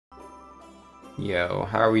Yo,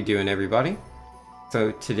 how are we doing, everybody?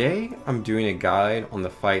 So today I'm doing a guide on the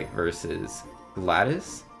fight versus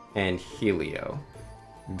Gladys and Helio.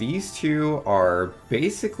 These two are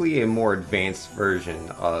basically a more advanced version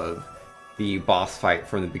of the boss fight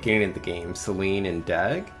from the beginning of the game, Celine and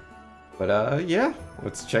Dag. But yeah,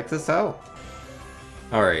 let's check this out.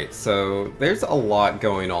 Alright, so there's a lot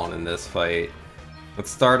going on in this fight. Let's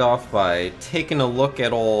start off by taking a look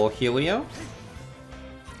at old Helio.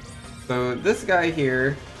 So this guy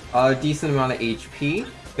here, a decent amount of HP.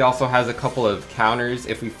 He also has a couple of counters.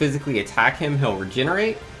 If we physically attack him, he'll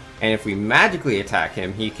regenerate. And if we magically attack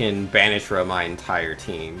him, he can banish my entire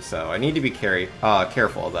team. So I need to be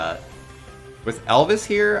careful of that. With Elvis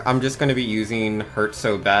here, I'm just going to be using Hurt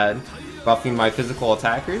So Bad, buffing my physical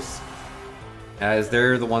attackers, as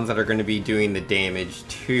they're the ones that are going to be doing the damage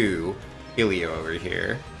to Helio over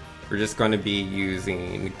here. We're just going to be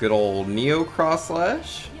using good old Neo Cross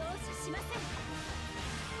Slash.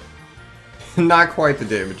 Not quite the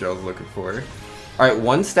damage I was looking for. Alright,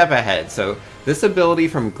 one step ahead. So this ability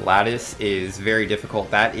from Gladys is very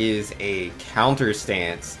difficult. That is a counter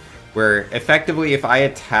stance where effectively if I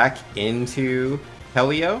attack into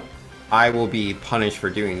Helio, I will be punished for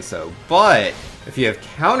doing so. But if you have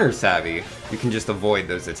counter savvy, you can just avoid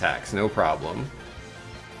those attacks, no problem.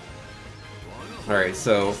 Alright,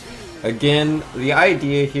 so again, the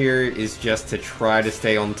idea here is just to try to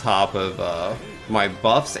stay on top of my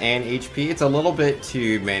buffs and HP. It's a little bit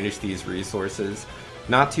to manage these resources.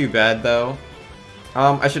 Not too bad though.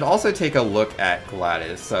 I should also take a look at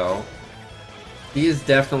Gladys. So he is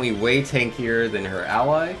definitely way tankier than her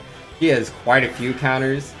ally. He has quite a few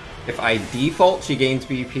counters. If I default, she gains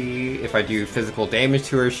BP. If I do physical damage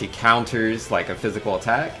to her, she counters like a physical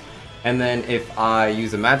attack. And then if I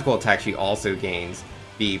use a magical attack, she also gains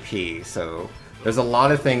BP. So there's a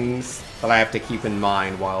lot of things that I have to keep in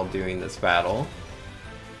mind while doing this battle.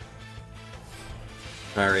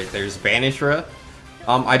 Alright, there's Banishra.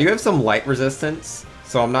 I do have some light resistance,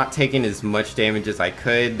 so I'm not taking as much damage as I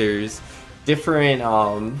could. There's different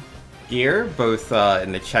gear, both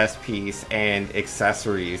in the chest piece and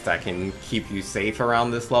accessories that can keep you safe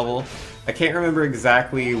around this level. I can't remember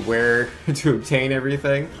exactly where to obtain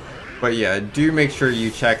everything, but yeah, do make sure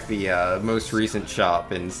you check the most recent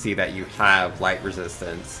shop and see that you have light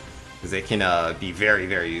resistance, because it can be very,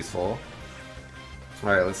 very useful.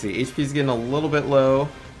 Alright, let's see, HP's getting a little bit low.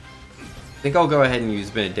 I think I'll go ahead and use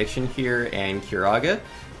Benediction here and Kiraga,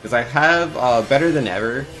 because I have Better Than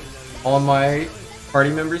Ever on my party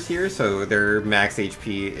members here, so their max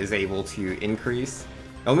HP is able to increase.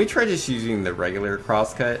 Now, let me try just using the regular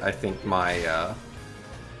crosscut. I think my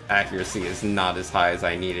accuracy is not as high as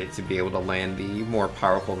I need it to be able to land the more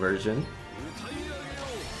powerful version.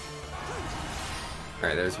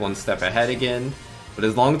 Alright, there's one step ahead again. But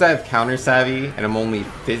as long as I have counter savvy and I'm only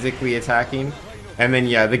physically attacking, and then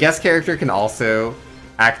yeah, the guest character can also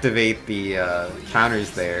activate the counters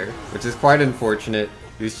there, which is quite unfortunate.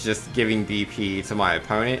 Who's just giving BP to my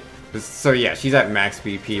opponent. So yeah, she's at max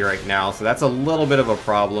BP right now, so that's a little bit of a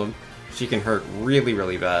problem. She can hurt really,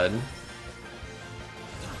 really bad.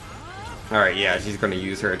 Alright, yeah, she's going to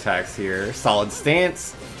use her attacks here. Solid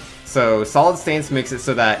Stance. So Solid Stance makes it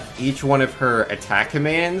so that each one of her attack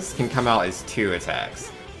commands can come out as 2 attacks.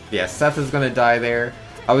 Yeah, Seth is going to die there.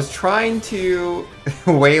 I was trying to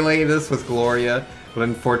waylay this with Gloria, but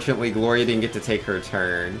unfortunately Gloria didn't get to take her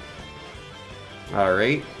turn.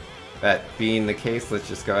 Alright, that being the case, let's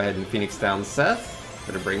just go ahead and Phoenix down Seth.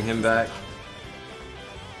 Gonna bring him back.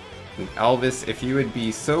 And Elvis, if you would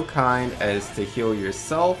be so kind as to heal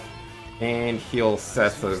yourself and heal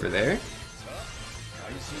Seth over there.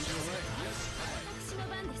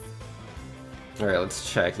 Alright,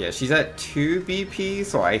 let's check. Yeah, she's at 2 BP,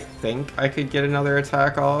 so I think I could get another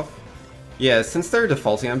attack off. Yeah, since they're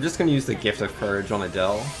defaulting, I'm just gonna use the Gift of Courage on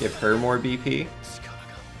Adele, give her more BP.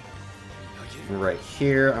 Right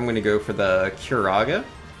here, I'm going to go for the Kiraga.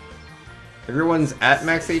 Everyone's at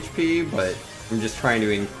max HP, but I'm just trying to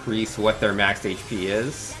increase what their max HP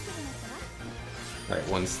is. Alright,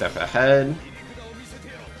 one step ahead.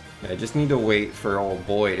 I just need to wait for old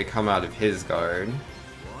boy to come out of his guard.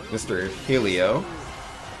 Mr. Helio.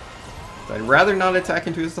 I'd rather not attack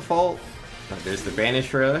into his default. Right, there's the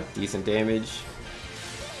Banishra, decent damage.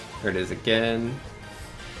 There it is again.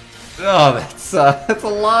 Oh, that's a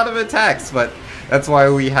lot of attacks, but that's why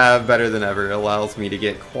we have Better Than Ever. It allows me to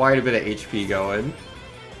get quite a bit of HP going.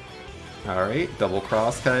 Alright, double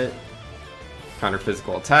crosscut. Counter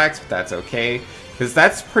physical attacks, but that's okay. Because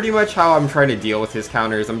that's pretty much how I'm trying to deal with his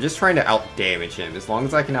counters. I'm just trying to out-damage him. As long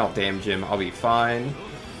as I can out-damage him, I'll be fine.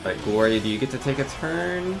 Alright, Gloria, do you get to take a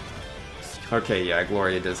turn? Okay, yeah,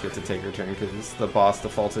 Gloria does get to take her turn because the boss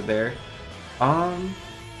defaulted there. No,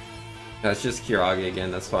 it's just Kiraga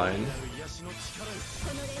again, that's fine.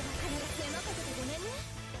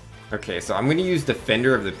 Okay, so I'm gonna use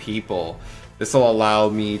Defender of the People. This will allow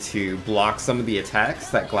me to block some of the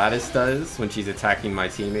attacks that Gladys does when she's attacking my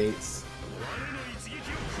teammates.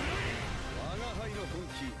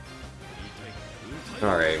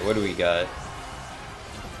 Alright, what do we got?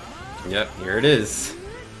 Yep, here it is.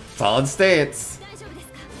 Solid stance.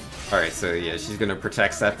 Alright, so yeah, she's gonna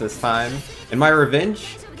protect Seth this time. And my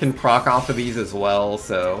Revenge can proc off of these as well,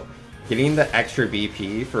 so getting the extra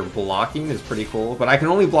BP for blocking is pretty cool. But I can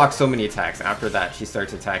only block so many attacks. After that, she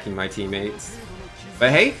starts attacking my teammates.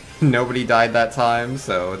 But hey, nobody died that time,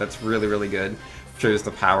 so that's really, really good. Shows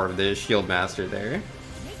the power of the Shield Master there.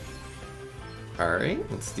 Alright,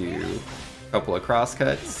 let's do a couple of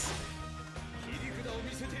crosscuts.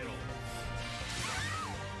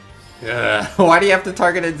 Why do you have to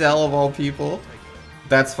target Adele of all people?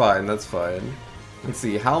 That's fine, that's fine. Let's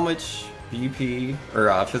see, how much BP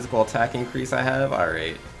or physical attack increase I have?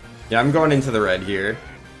 Alright. Yeah, I'm going into the red here.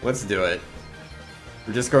 Let's do it.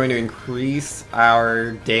 We're just going to increase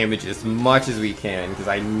our damage as much as we can because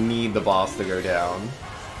I need the boss to go down.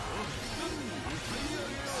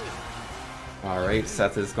 Alright,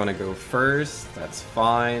 Seth is going to go first. That's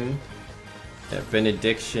fine. Yeah,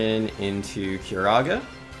 Benediction into Kiraga.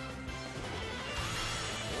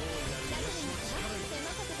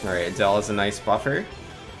 Alright, Adele is a nice buffer.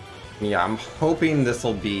 Yeah, I'm hoping this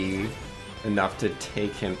will be enough to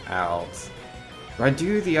take him out. Do I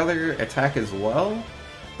do the other attack as well?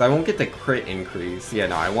 I won't get the crit increase. Yeah,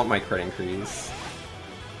 no, I want my crit increase.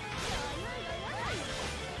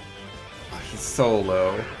 Oh, he's so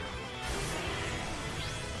low.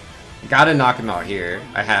 Gotta knock him out here.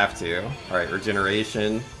 I have to. Alright,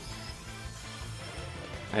 regeneration.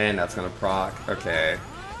 And that's gonna proc. Okay.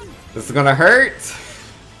 This is gonna hurt!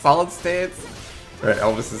 Solid stance. Alright,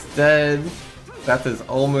 Elvis is dead. Seth is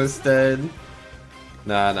almost dead.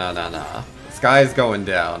 Nah. This guy's going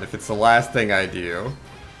down if it's the last thing I do.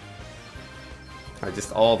 Alright,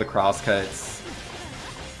 just all the crosscuts.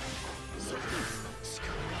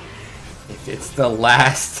 If it's the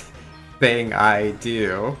last thing I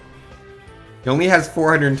do. He only has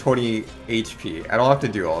 420 HP. I don't have to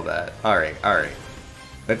do all that. Alright.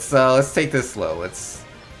 Let's take this slow. Let's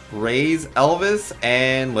raise Elvis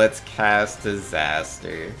and let's cast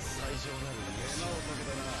Disaster.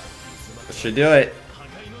 That should do it.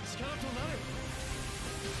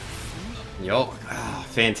 Yup. Oh,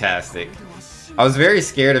 fantastic. I was very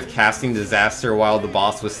scared of casting Disaster while the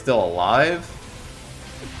boss was still alive.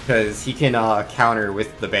 Because he can counter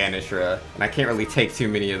with the Banishra, and I can't really take too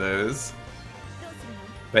many of those.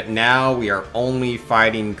 But now we are only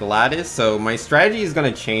fighting Gladys, so my strategy is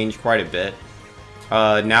going to change quite a bit.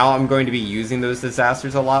 Now I'm going to be using those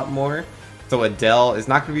disasters a lot more. So Adele is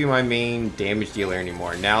not going to be my main damage dealer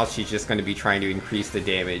anymore. Now she's just going to be trying to increase the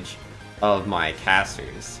damage of my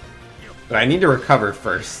casters. But I need to recover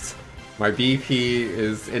first. My BP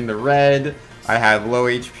is in the red. I have low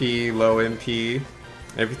HP, low MP.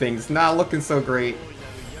 Everything's not looking so great.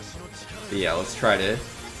 But yeah, let's try to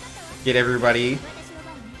get everybody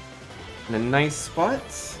in a nice spot.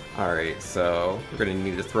 Alright, so we're gonna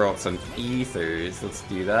need to throw out some ethers. Let's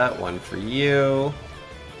do that. One for you.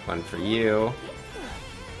 One for you.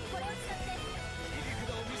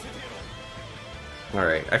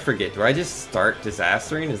 Alright, I forget. Do I just start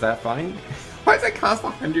disastering? Is that fine? Why does that cost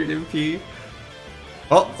 100 MP?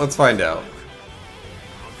 Well, let's find out.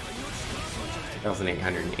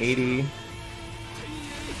 1,880.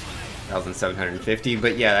 1,750.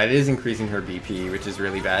 But yeah, that is increasing her BP, which is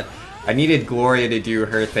really bad. I needed Gloria to do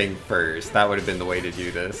her thing first. That would have been the way to do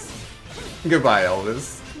this. Goodbye,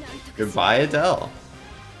 Elvis. Goodbye, Adele.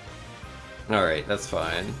 Alright, that's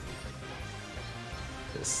fine.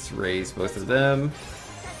 Just raise both of them.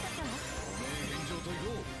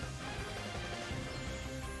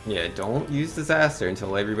 Yeah, don't use Disaster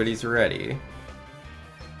until everybody's ready.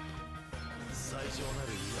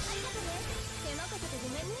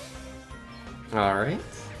 Alright.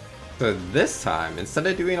 So this time, instead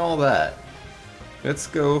of doing all that, let's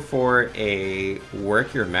go for a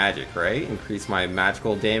work your magic, right? Increase my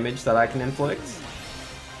magical damage that I can inflict.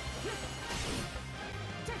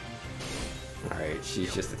 Alright,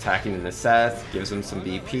 she's just attacking in the Seth, gives him some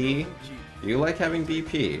BP. Do you like having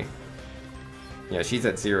BP? Yeah, she's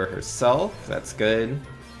at 0 herself, that's good.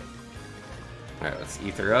 Alright, let's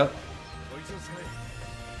ether up.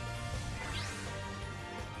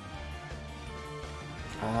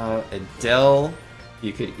 Adele,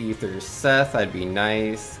 you could ether Seth, that'd be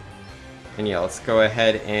nice. And yeah, let's go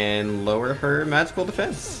ahead and lower her magical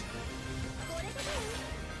defense.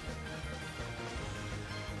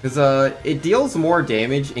 Because it deals more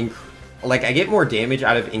damage, like I get more damage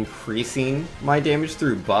out of increasing my damage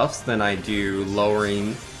through buffs than I do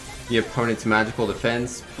lowering the opponent's magical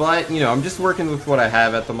defense. But, you know, I'm just working with what I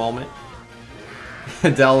have at the moment.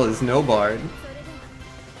 Adele is no bard.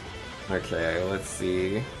 Okay, let's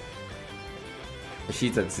see.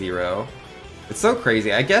 She's at 0. It's so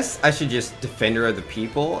crazy. I guess I should just Defender of the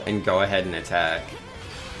People and go ahead and attack.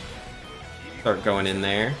 Start going in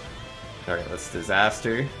there. Alright, let's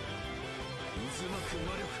Disaster.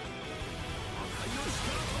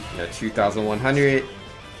 Yeah, 2,100.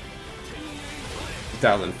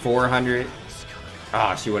 2,400.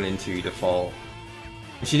 Ah, she went into default.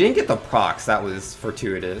 She didn't get the procs. That was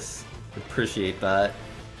fortuitous. Appreciate that.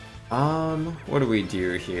 What do we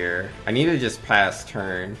do here? I need to just pass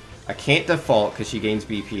turn. I can't default because she gains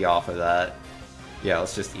BP off of that. Yeah,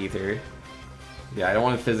 let's just Ether. Yeah, I don't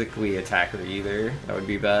want to physically attack her either. That would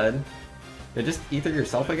be bad. Yeah, just Ether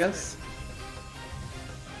yourself, I guess.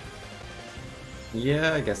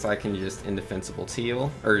 Yeah, I guess I can just Indefensible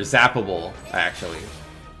Teal. Or Zappable, actually.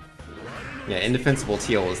 Yeah, Indefensible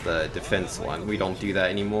Teal is the defense one. We don't do that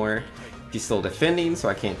anymore. She's still defending, so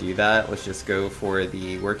I can't do that. Let's just go for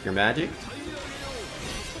the Work Your Magic.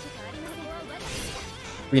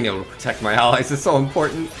 Being able to protect my allies is so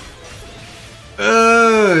important.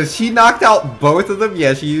 She knocked out both of them?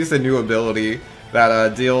 Yeah, she used a new ability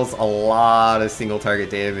that deals a lot of single target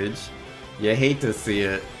damage. You hate to see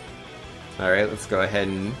it. Alright, let's go ahead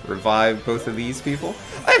and revive both of these people.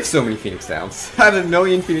 I have so many Phoenix Downs. I have a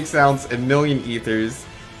million Phoenix Downs and a million Ethers.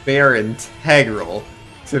 They are integral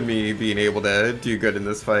to me being able to do good in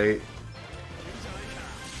this fight.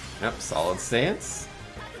 Yep, Solid Stance.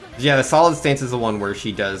 Yeah, the Solid Stance is the one where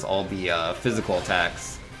she does all the physical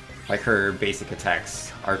attacks. Like her basic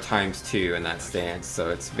attacks are ×2 in that stance, so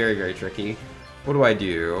it's very, very tricky. What do I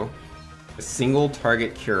do? A single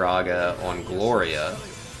target Curaga on Gloria.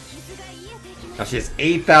 Now she has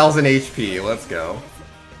 8,000 HP, let's go.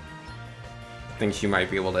 I think she might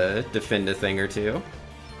be able to defend a thing or two.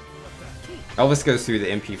 Elvis goes through the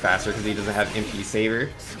MP faster because he doesn't have MP Saver.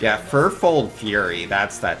 Yeah, Furfold Fury,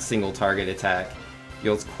 that's that single target attack.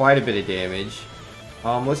 Deals quite a bit of damage.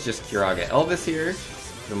 Let's just Curaga Elvis here.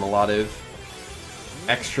 Give him a lot of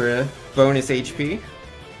extra bonus HP.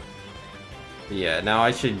 Yeah, now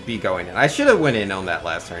I should be going in. I should have went in on that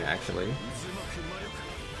last turn, actually.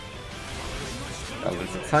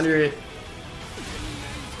 1,600.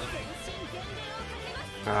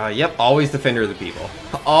 Yep, always Defender of the People.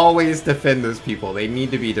 Always defend those people. They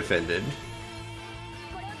need to be defended.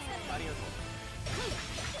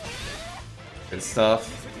 Good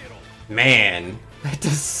stuff. Man, that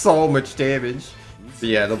does so much damage. But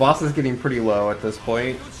yeah, the boss is getting pretty low at this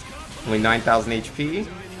point. Only 9,000 HP.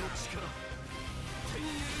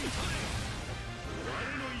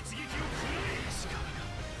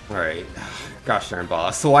 Alright. Gosh darn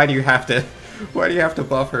boss. So why do you have to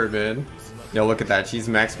buff her, man? Yo, look at that. She's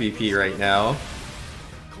max BP right now.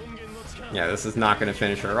 Yeah, this is not going to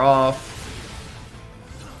finish her off.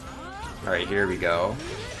 Alright, here we go.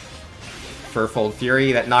 Furfold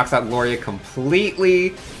Fury, that knocks out Gloria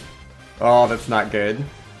completely. Oh, that's not good.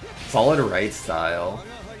 Solid right style.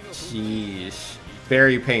 Sheesh.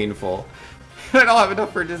 Very painful. I don't have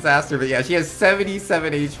enough for Disaster, but yeah, she has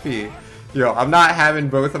 77 HP. Yo, I'm not having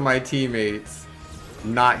both of my teammates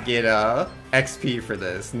not get XP for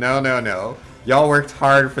this. No, no, no. Y'all worked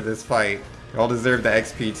hard for this fight. Y'all deserve the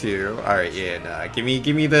XP too. Alright, yeah, nah. Give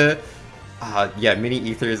me the... yeah, mini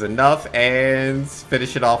Ether is enough, and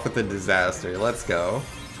finish it off with a Disaster. Let's go.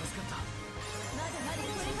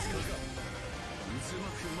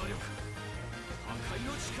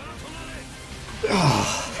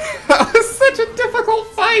 Oh, that was such a difficult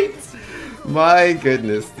fight! My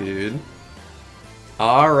goodness, dude.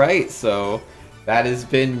 Alright, so that has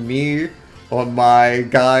been me on my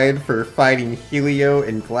guide for fighting Helio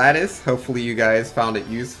and Gladys. Hopefully you guys found it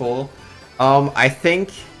useful. I think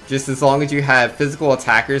just as long as you have physical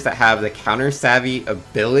attackers that have the counter savvy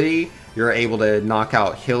ability, you're able to knock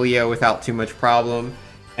out Helio without too much problem.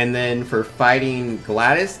 And then for fighting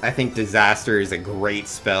Gladys, I think Disaster is a great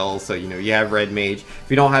spell. So, you know, you have Red Mage. If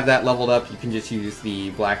you don't have that leveled up, you can just use the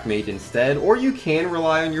Black Mage instead. Or you can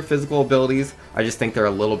rely on your physical abilities. I just think they're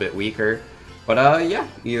a little bit weaker. But, yeah,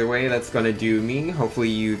 either way, that's going to do me. Hopefully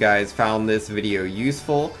you guys found this video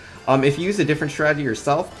useful. If you use a different strategy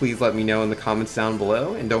yourself, please let me know in the comments down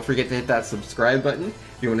below. And don't forget to hit that subscribe button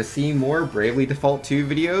if you want to see more Bravely Default 2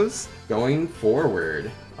 videos going forward.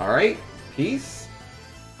 Alright, peace.